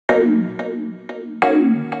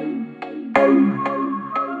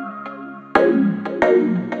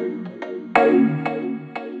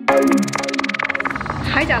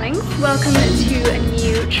darlings, welcome to a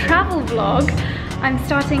new travel vlog. I'm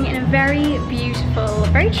starting in a very beautiful,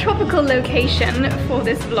 very tropical location for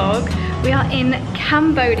this vlog. We are in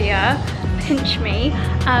Cambodia, pinch me,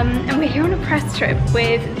 and we're here on a press trip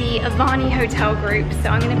with the Avani Hotel Group. So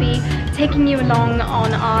I'm going to be taking you along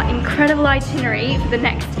on our incredible itinerary for the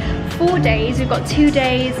next 4 days. We've got 2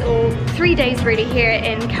 days or 3 days really here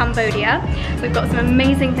in Cambodia. We've got some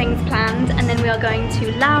amazing things planned, and then we are going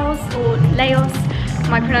to Laos or Laos.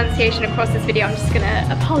 My pronunciation across this video, I'm just gonna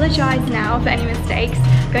apologize now for any mistakes.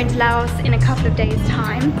 Going to Laos in a couple of days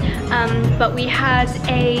time, but we had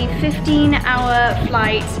a 15-hour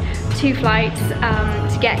flight, 2 flights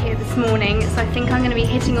to get here this morning, so I think I'm gonna be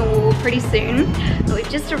hitting a wall pretty soon. But we've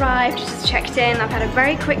just arrived, just checked in. I've had a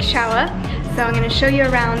very quick shower, so I'm gonna show you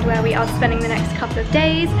around where we are spending the next couple of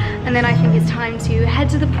days, and then I think it's time to head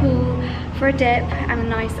to the pool for a dip and a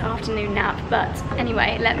nice afternoon nap. But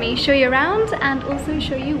anyway, let me show you around and also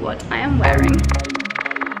show you what I am wearing.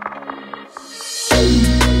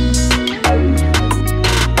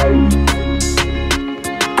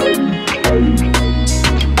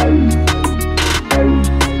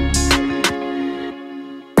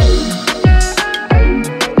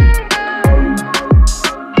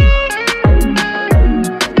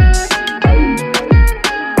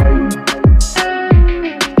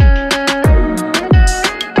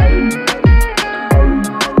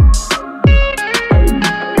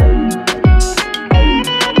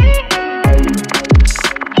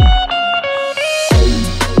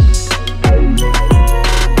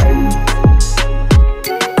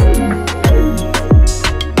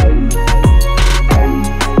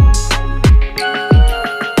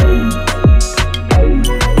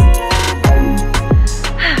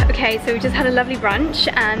 So we just had a lovely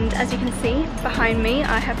brunch, and as you can see behind me,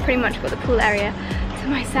 I have pretty much got the pool area to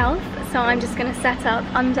myself. So I'm just gonna set up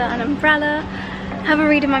under an umbrella, have a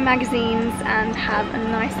read of my magazines, and have a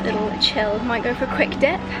nice little chill. Might go for a quick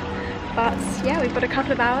dip, but yeah, we've got a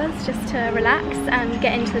couple of hours just to relax and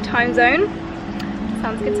get into the time zone.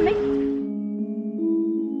 Sounds good to me.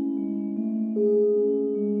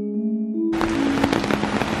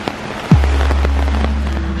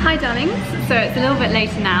 Hi darlings, so it's a little bit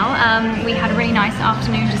later now. We had a really nice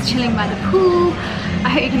afternoon just chilling by the pool. I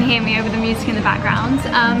hope you can hear me over the music in the background.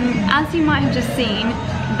 As you might have just seen,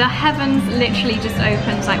 the heavens literally just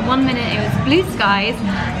opened. Like 1 minute it was blue skies,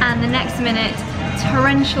 and the next minute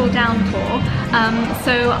torrential downpour.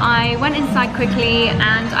 So I went inside quickly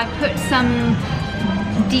and I put some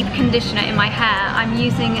deep conditioner in my hair. I'm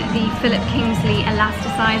using the Philip Kingsley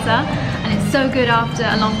elasticizer, and it's so good after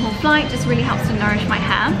a long haul flight, just really helps to nourish my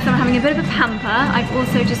hair. So I'm having a bit of a pamper. I've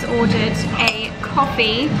also just ordered a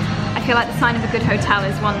coffee. I feel like the sign of a good hotel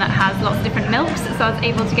is one that has lots of different milks, so I was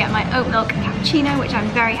able to get my oat milk cappuccino, which I'm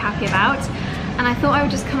very happy about. And I thought I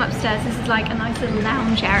would just come upstairs. This is like a nice little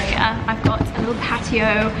lounge area. I've got a little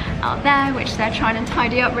patio out there, which they're trying to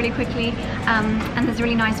tidy up really quickly, and there's a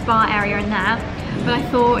really nice bar area in there. But I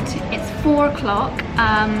thought it's 4 o'clock.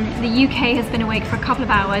 The UK has been awake for a couple of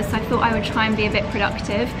hours, so I thought I would try and be a bit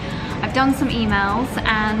productive. I've done some emails,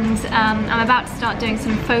 and I'm about to start doing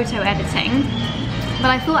some photo editing. But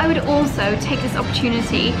I thought I would also take this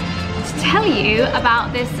opportunity to tell you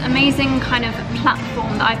about this amazing kind of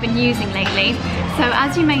platform that I've been using lately. So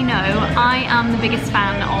as you may know, I am the biggest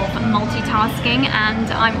fan of multitasking, and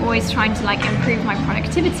I'm always trying to like improve my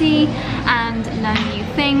productivity and learn new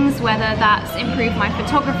things, whether that's improve my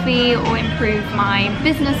photography or improve my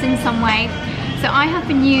business in some way. So I have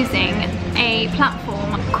been using a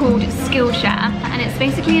platform called Skillshare, and it's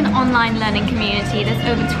basically an online learning community. There's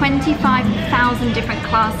over 25,000 different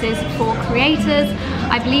classes for creators.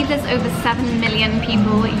 I believe there's over 7 million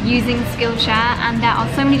people using Skillshare, and there are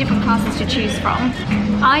so many different classes to choose from.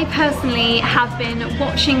 I personally have been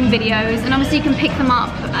watching videos, and obviously you can pick them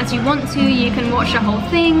up as you want to. You can watch the whole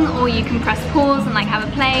thing, or you can press pause and like have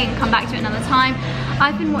a play and come back to it another time.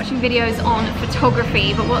 I've been watching videos on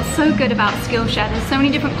photography, but what's so good about Skillshare, there's so many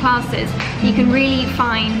different classes. You can really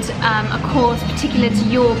find a course particular to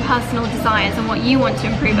your personal desires and what you want to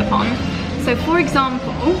improve upon. So for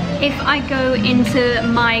example, if I go into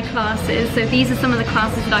my classes, so these are some of the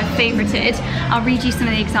classes that I've favorited. I'll read you some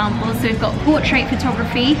of the examples. So we've got portrait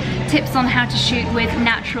photography, tips on how to shoot with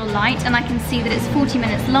natural light, and I can see that it's 40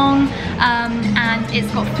 minutes long, and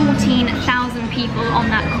it's got 14,000 people on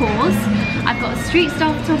that course. I've got a street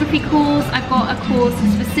style photography course. I've got a course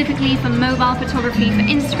specifically for mobile photography for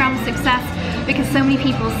Instagram success, because so many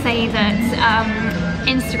people say that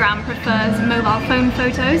Instagram prefers mobile phone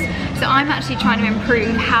photos. So I'm actually trying to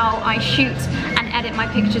improve how I shoot and edit my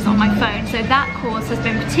pictures on my phone. So that course has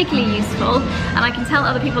been particularly useful, and I can tell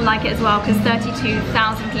other people like it as well because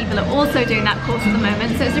 32,000 people are also doing that course at the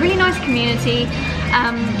moment. So it's a really nice community.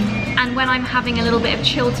 And when I'm having a little bit of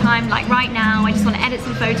chill time, like right now, I just want to edit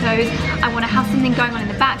some photos, I want to have something going on in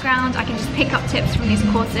the background, I can just pick up tips from these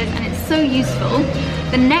courses, and it's so useful.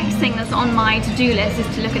 The next thing that's on my to-do list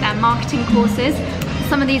is to look at their marketing courses.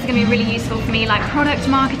 Some of these are going to be really useful for me, like product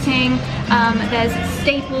marketing, there's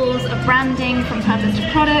staples of branding from purpose to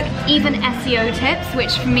product, even SEO tips,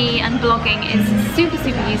 which for me and blogging is super,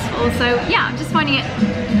 super useful. So yeah, I'm just finding it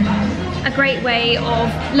a great way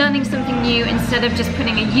of learning something new instead of just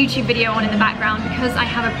putting a YouTube video on in the background. Because I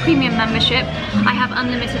have a premium membership, I have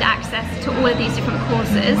unlimited access to all of these different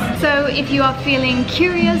courses. So if you are feeling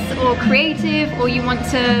curious or creative, or you want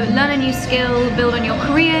to learn a new skill, build on your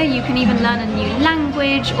career, you can even learn a new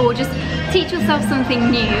language or just teach yourself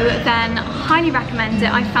something new, then highly recommend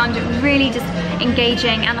it. I found it really just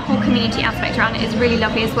engaging, and the whole community aspect around it is really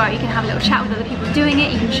lovely as well. You can have a little chat with other people doing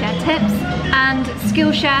it, you can share tips. And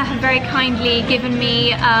Skillshare have very kindly given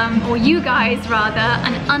me, or you guys rather,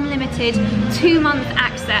 an unlimited 2-month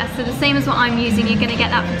access. So the same as what I'm using, you're gonna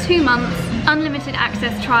get that for 2 months, unlimited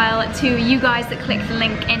access trial to you guys that click the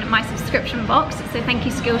link in my subscription box. So thank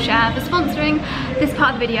you Skillshare for sponsoring this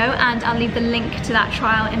part of the video, and I'll leave the link to that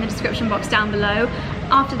trial in the description box down below.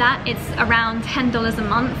 After that, it's around $10 a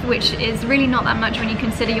month, which is really not that much when you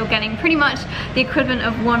consider you're getting pretty much the equivalent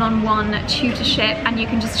of one-on-one tutorship, and you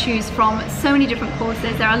can just choose from so many different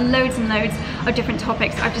courses. There are loads and loads of different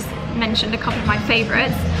topics. I've just mentioned a couple of my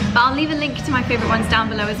favorites, but I'll leave a link to my favorite ones down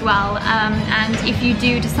below as well. And if you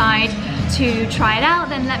do decide to try it out,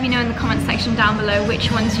 then let me know in the comment section down below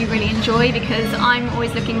which ones you really enjoy, because I'm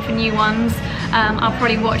always looking for new ones. I'll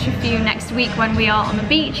probably watch a few next week when we are on the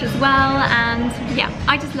beach as well. And yeah,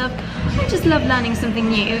 I just love learning something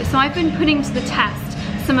new. So I've been putting to the test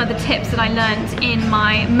some of the tips that I learned in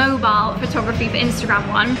my mobile photography for Instagram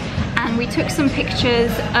one, and we took some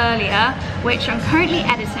pictures earlier which I'm currently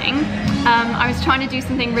editing. I was trying to do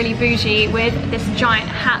something really bougie with this giant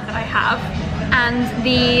hat that I have, and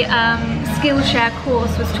the Skillshare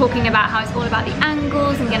course was talking about how it's all about the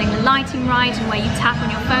angles and getting the lighting right and where you tap on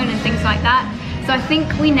your phone and things like that. So I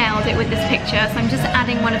think we nailed it with this picture, so I'm just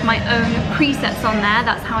adding one of my own presets on there.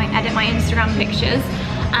 That's how I edit my Instagram pictures,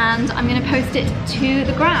 and I'm gonna post it to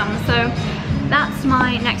the gram. So that's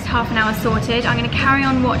my next half an hour sorted. I'm gonna carry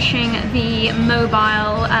on watching the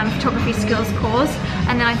mobile photography skills course,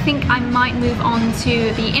 and then I think I might move on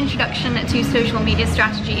to the introduction to social media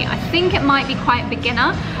strategy. I think it might be quite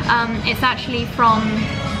beginner. It's actually from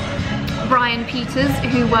Brian Peters,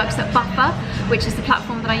 who works at Buffer, which is the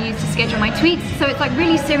platform that I use to schedule my tweets. So it's like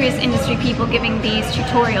really serious industry people giving these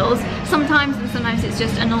tutorials sometimes, and sometimes it's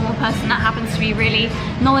just a normal person that happens to be really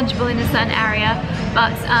knowledgeable in a certain area.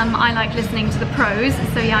 But I like listening to the pros.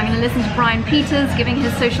 So yeah, I'm gonna listen to Brian Peters giving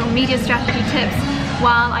his social media strategy tips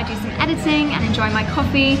while I do some editing and enjoy my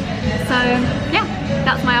coffee. So yeah,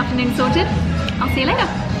 that's my afternoon sorted. I'll see you later.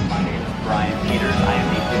 My name is Brian Peters. I am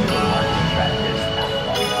the digital marketing strategist.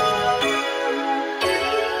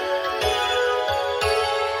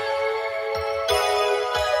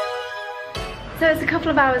 So it's a couple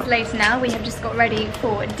of hours later now. We have just got ready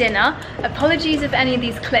for dinner. Apologies if any of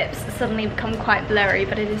these clips suddenly become quite blurry,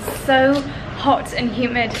 but it is so hot and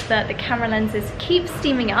humid that the camera lenses keep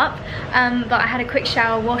steaming up. But I had a quick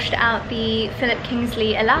shower, washed out the Philip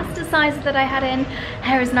Kingsley elasticizer that I had in.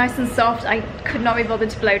 Hair is nice and soft. I could not be bothered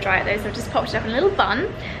to blow dry it though, so I've just popped it up in a little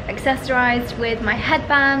bun. Accessorized with my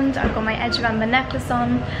headband. I've got my edge band necklace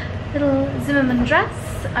on. Little Zimmermann dress.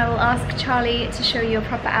 I will ask Charlie to show you a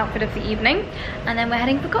proper outfit of the evening, and then we're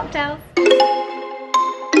heading for cocktails.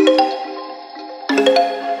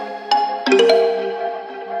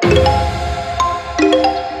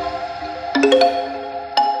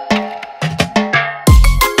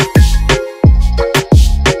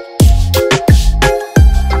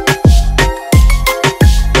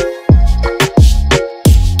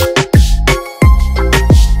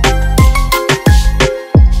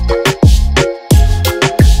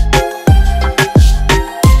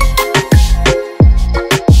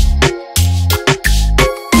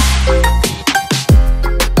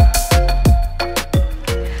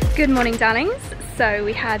 Good morning, darlings. So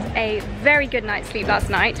we had a very good night's sleep last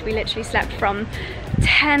night. We literally slept from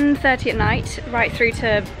 10:30 at night right through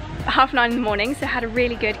to 9:30 in the morning, so had a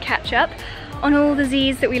really good catch up on all the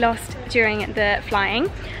Z's that we lost during the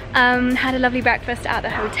flying. Had a lovely breakfast at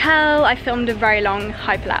the hotel. I filmed a very long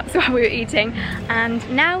hyperlapse while we were eating, and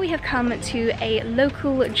now we have come to a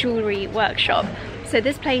local jewellery workshop. So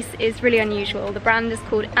this place is really unusual. The brand is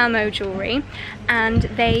called Ammo Jewelry, and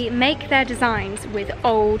they make their designs with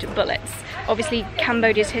old bullets. Obviously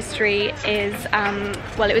Cambodia's history is,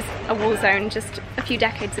 well, it was a war zone just a few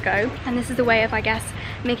decades ago, and this is a way of, I guess,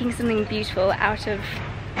 making something beautiful out of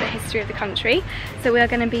the history of the country. So we are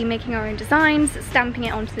going to be making our own designs, stamping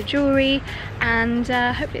it onto the jewelry, and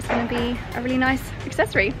hopefully it's going to be a really nice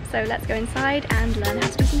accessory. So let's go inside and learn how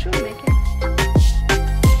to do some jewelry making.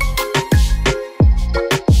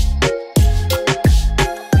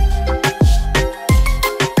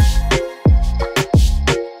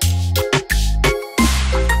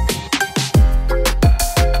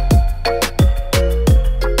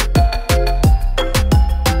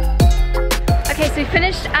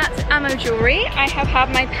 Finished at Ammo Jewelry. I have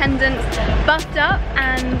had my pendant buffed up,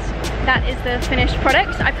 and that is the finished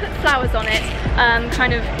product. I put flowers on it,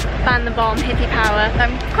 kind of ban the bomb, hippie power.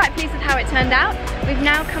 I'm quite pleased with how it turned out. We've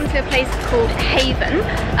now come to a place called Haven,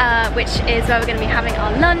 which is where we're going to be having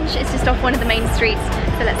our lunch. It's just off one of the main streets,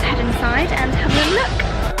 so let's head inside and have a little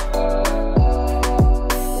look.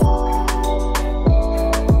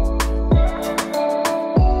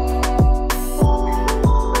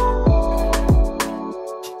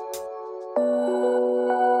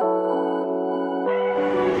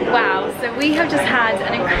 Wow, so we have just had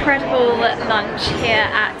an incredible lunch here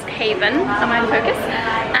at Haven, am I in focus?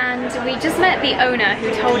 And we just met the owner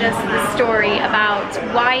who told us the story about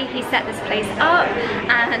why he set this place up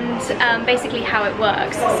and basically how it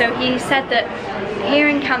works. So he said that here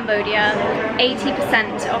in Cambodia,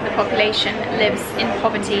 80% of the population lives in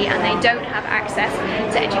poverty and they don't have access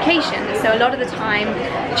to education. So a lot of the time,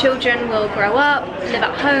 children will grow up, live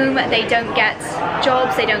at home, they don't get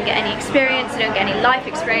jobs, they don't get any experience, they don't get any life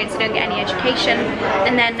experience, they don't get any education,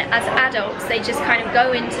 and then as adults they just kind of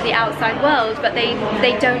go into the outside world, but they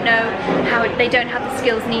don't know how, they don't have the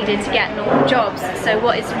skills needed to get normal jobs. So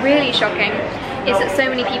what is really shocking is that so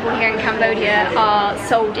many people here in Cambodia are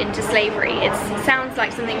sold into slavery. It sounds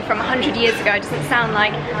like something from 100 years ago, it doesn't sound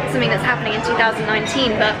like something that's happening in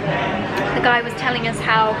 2019, but the guy was telling us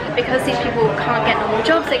how because these people can't get normal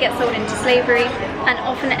jobs, they get sold into slavery and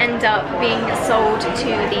often end up being sold to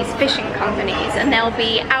these fishing companies, and they'll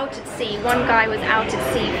be out at sea. One guy was out at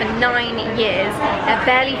sea for 9 years, they're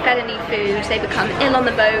barely fed any food, they become ill on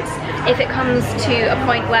the boats. If it comes to a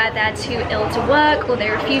point where they're too ill to work or they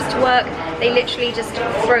refuse to work, they literally just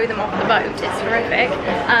throw them off the boat. It's horrific.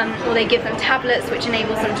 Or they give them tablets which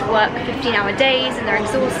enables them to work 15-hour days and they're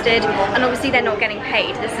exhausted, and obviously they're not getting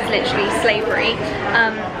paid. This is literally slavery.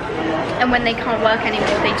 And when they can't work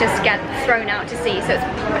anymore, they just get thrown out to sea. So it's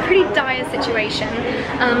a pretty dire situation.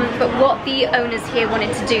 But what the owners here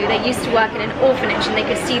wanted to do, they used to work in an orphanage and they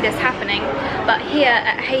could see this happening. But here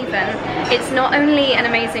at Haven, it's not only an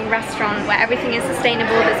amazing restaurant where everything is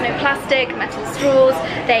sustainable, there's no plastic, metal straws,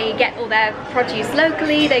 they get all their produce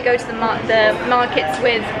locally, they go to the markets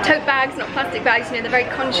with tote bags, not plastic bags, you know, they're very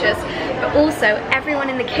conscious. But also, everyone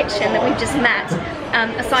in the kitchen that we've just met,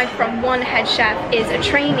 aside from one head chef, is a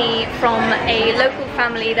trainee from a local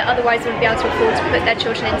family that otherwise wouldn't be able to afford to put their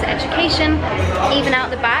children into education. Even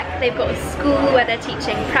out the back, they've got a school where they're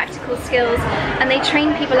teaching practical skills, and they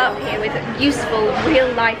train people up here with useful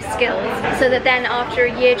real-life skills, so that then after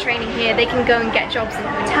a year training here, they can go and get jobs in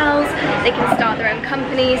hotels, they can start their own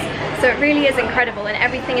companies. So it really is incredible, and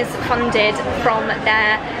everything is funded from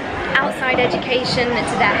their outside education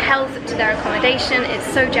to their health to their accommodation. It's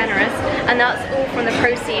so generous, and that's all from the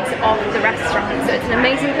proceeds of the restaurant. So it's an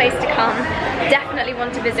amazing place to come. Definitely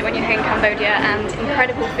want to visit when you're here in Cambodia, and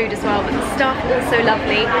incredible food as well, but the staff also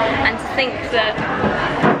lovely, and to think that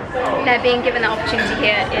they're being given the opportunity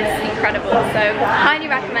here is incredible. So highly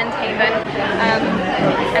recommend Haven,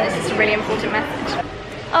 and it's just a really important message.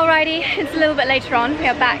 Alrighty, it's a little bit later on. We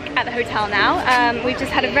are back at the hotel now. We've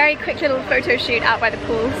just had a very quick little photo shoot out by the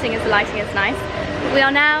pool, seeing as the lighting is nice. We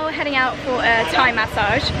are now heading out for a Thai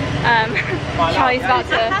massage. Charlie's about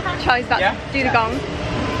to do the gong.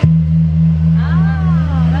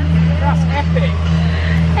 That's epic.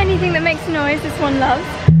 Anything that makes noise, this one loves.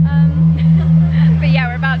 But yeah,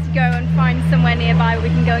 we're about to go and find somewhere nearby where we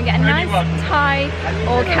can go and get a nice Thai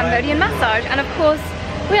or Cambodian massage. And of course,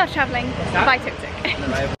 we are travelling by tuk-tuk.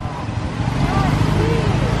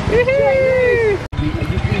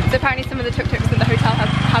 So apparently some of the tuk-tuks at the hotel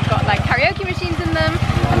have got like karaoke machines in them.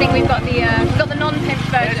 I think we've got the non-pimped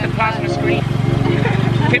version. There's the plasma screen.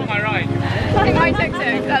 Pimp my ride. Pimp my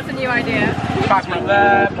tuk-tuk, that's a new idea. Plasma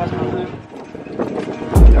there, plasma there.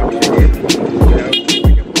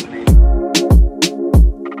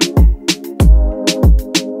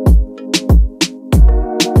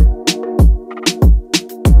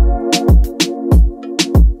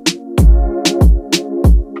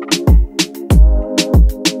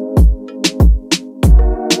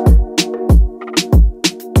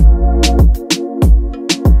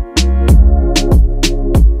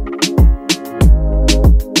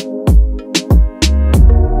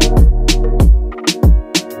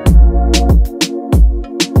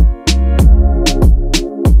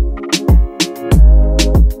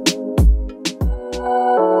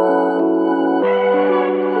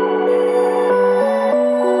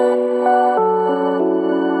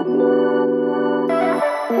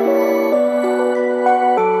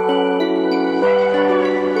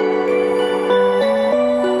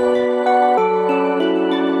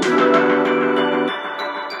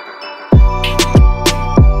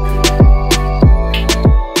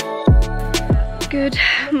 Good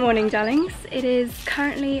morning, darlings. It is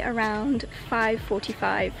currently around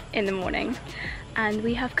 5:45 in the morning and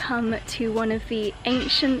we have come to one of the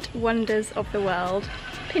ancient wonders of the world.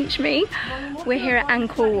 Pinch me. We're here at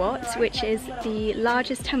Angkor Wat, which is the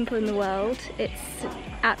largest temple in the world. It's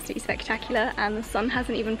absolutely spectacular and the sun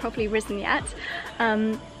hasn't even properly risen yet.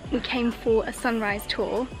 We came for a sunrise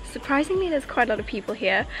tour. Surprisingly, there's quite a lot of people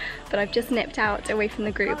here, but I've just nipped out away from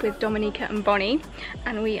the group with Dominica and Bonnie,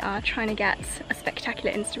 and we are trying to get a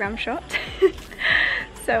spectacular Instagram shot.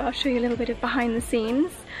 So I'll show you a little bit of behind the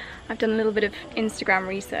scenes. I've done a little bit of Instagram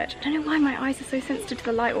research. I don't know why my eyes are so sensitive to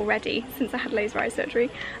the light already since I had laser eye surgery.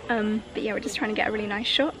 But yeah, we're just trying to get a really nice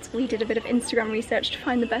shot. We did a bit of Instagram research to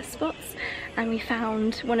find the best spots, and we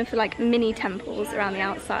found one of the like mini temples around the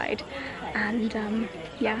outside. And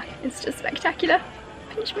yeah, it's just spectacular.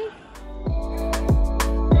 Pinch me.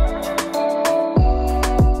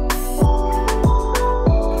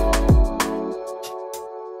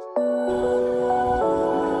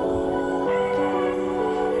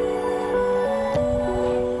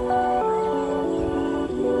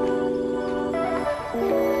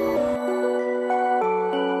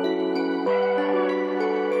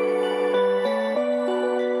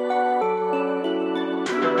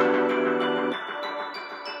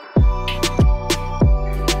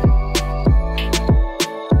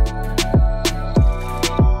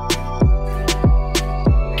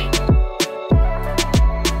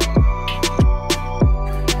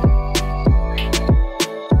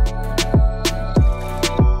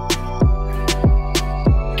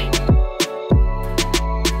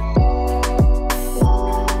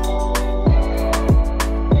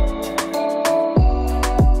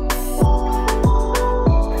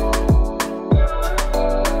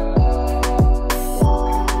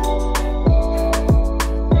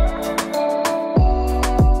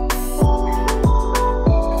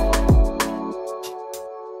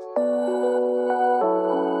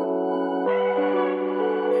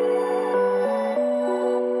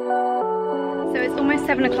 It's almost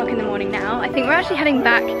 7 o'clock in the morning now. I think we're actually heading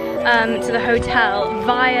back to the hotel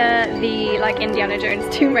via the like Indiana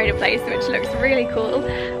Jones Tomb Raider place, which looks really cool.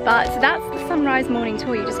 But that's the sunrise morning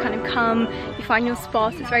tour. You just kind of come, you find your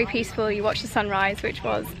spot, it's very peaceful, you watch the sunrise, which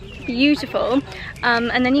was beautiful,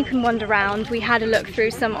 and then you can wander around. We had a look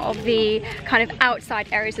through some of the kind of outside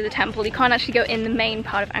areas of the temple. You can't actually go in the main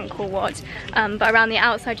part of Angkor Wat, but around the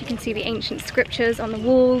outside you can see the ancient scriptures on the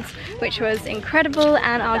walls, which was incredible,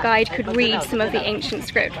 and our guide could read some of the ancient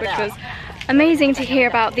script, which was amazing to hear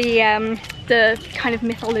about the kind of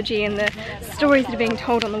mythology and the stories that are being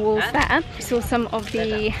told on the walls there. We saw some of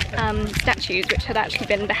the statues which had actually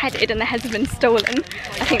been beheaded and their heads have been stolen.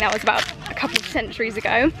 I think that was about a couple of centuries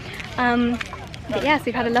ago. But yes,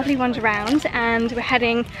 we've had a lovely wander around and we're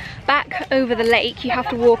heading back over the lake. You have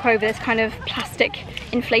to walk over this kind of plastic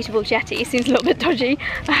inflatable jetty. Seems a little bit dodgy.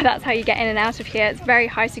 That's how you get in and out of here. It's very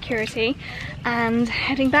high security. And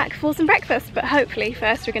heading back for some breakfast, but hopefully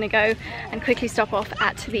first we're going to go and quickly stop off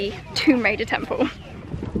at the Tomb Raider temple.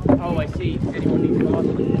 Oh, I see. Anyone need to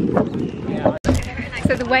ask? Yeah.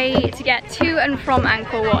 So the way to get to and from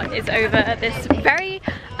Angkor Wat is over this very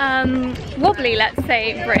wobbly, let's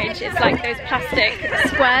say, bridge. It's like those plastic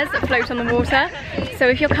squares that float on the water. So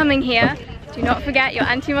if you're coming here, do not forget your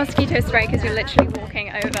anti-mosquito spray, because you're literally walking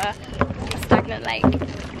over a stagnant lake.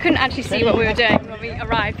 Couldn't actually see what we were doing when we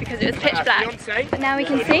arrived because it was pitch black, but now we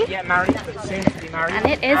can see, and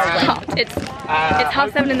it is hot. It's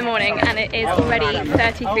 7:30 in the morning and it is already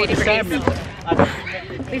 33 degrees.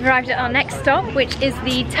 We've arrived at our next stop, which is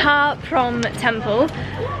the Ta Prohm Temple,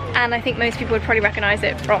 and I think most people would probably recognise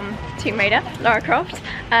it from Tomb Raider, Lara Croft.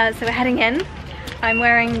 So we're heading in. I'm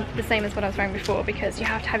wearing the same as what I was wearing before because you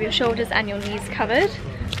have to have your shoulders and your knees covered.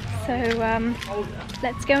 So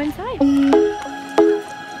let's go inside.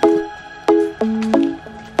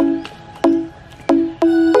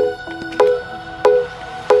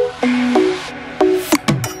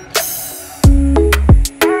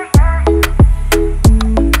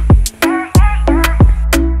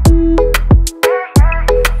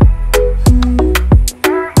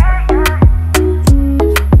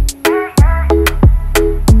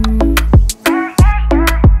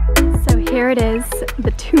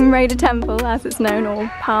 Tomb Raider temple, as it's known, or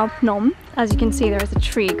Ta Prohm. As you can see, there is a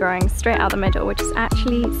tree growing straight out the middle, which is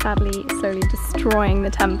actually sadly slowly destroying the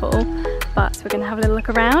temple. But we're going to have a little look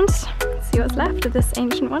around, see what's left of this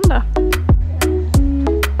ancient wonder.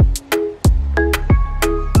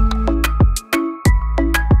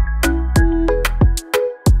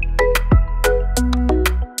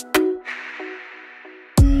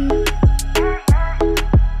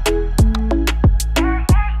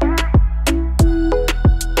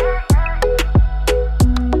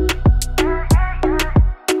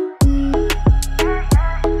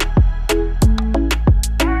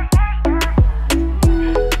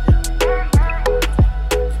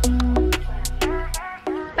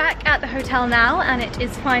 it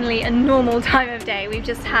is finally a normal time of day. We've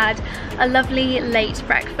just had a lovely late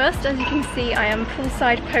breakfast. As you can see, I am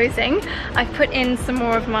poolside posing. I've put in some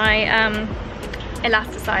more of my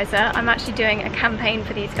elasticizer. I'm actually doing a campaign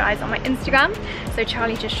for these guys on my Instagram, so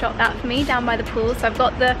Charlie just shot that for me down by the pool. So I've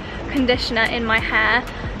got the conditioner in my hair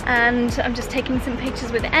and I'm just taking some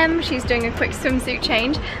pictures with Em. She's doing a quick swimsuit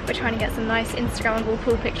change. We're trying to get some nice Instagrammable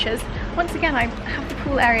pool pictures. Once again, I have the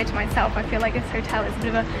pool area to myself. I feel like this hotel is a bit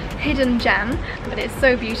of a hidden gem, but it's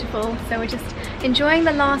so beautiful. So we're just enjoying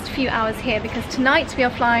the last few hours here because tonight we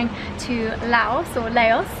are flying to Laos, or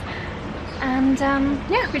Laos. And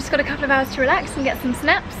yeah, we just got a couple of hours to relax and get some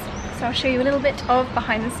snaps. So I'll show you a little bit of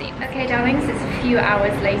behind the scenes. Okay darlings, it's a few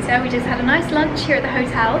hours later. We just had a nice lunch here at the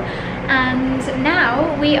hotel and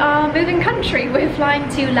now we are moving country. We're flying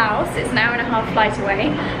to Laos. It's an hour-and-a-half flight away.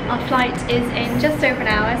 Our flight is in just over an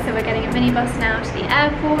hour, so we're getting a minibus now to the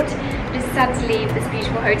airport. It is sad to leave this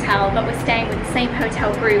beautiful hotel, but we're staying with the same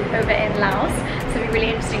hotel group over in Laos, so it'll be really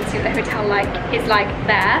interesting to see what the hotel is like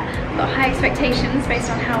there. I've got high expectations based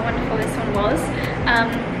on how wonderful this one was.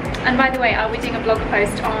 And by the way, I'll be doing a blog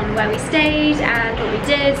post on where we stayed and what we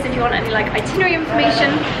did, so if you want any like itinerary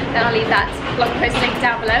information, then I'll leave that blog post link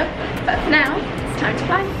down below. But for now, it's time to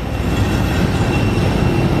fly.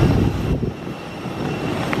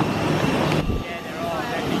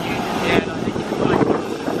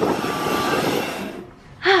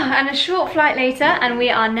 And a short flight later and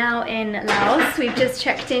we are now in Laos. We've just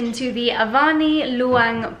checked into the Avani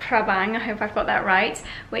Luang Prabang, I hope I've got that right,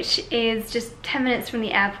 which is just 10 minutes from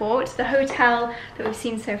the airport. The hotel that we've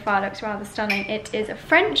seen so far looks rather stunning. It is a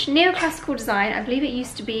French neoclassical design. I believe it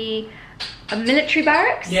used to be a military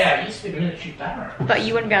barracks. Yeah, it used to be a military barracks. But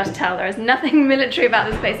you wouldn't be able to tell. There is nothing military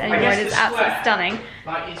about this place anymore. It is absolutely stunning.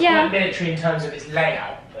 Like, it's quite military in terms of its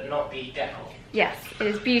layout, but not the decor. Yes, it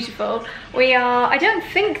is beautiful. We are, I don't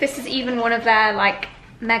think this is even one of their like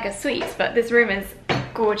mega suites, but this room is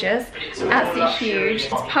gorgeous, absolutely huge.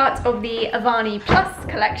 It's part of the Avani Plus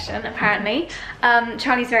collection apparently.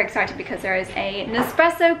 Charlie's very excited because there is a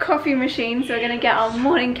Nespresso coffee machine, so we're gonna get our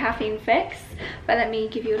morning caffeine fix. But let me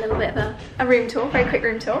give you a little bit of a room tour, very quick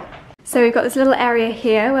room tour. So we've got this little area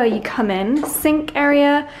here where you come in, sink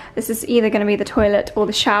area. This is either going to be the toilet or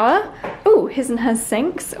the shower. Oh, his and hers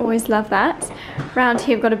sinks, always love that. Around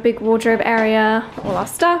here we've got a big wardrobe area, all our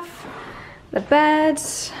stuff, the bed.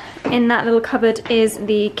 In that little cupboard is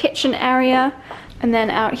the kitchen area. And then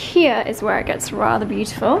out here is where it gets rather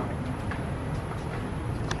beautiful.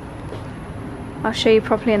 I'll show you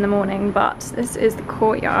properly in the morning, but this is the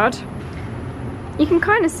courtyard. You can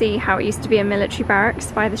kind of see how it used to be a military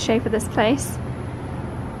barracks by the shape of this place.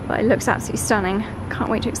 But it looks absolutely stunning. Can't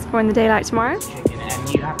wait to explore in the daylight tomorrow.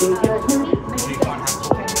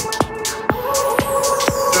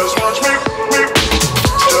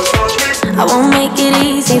 I won't make it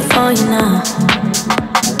easy for you now.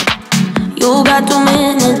 You got 2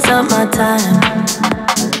 minutes of my time.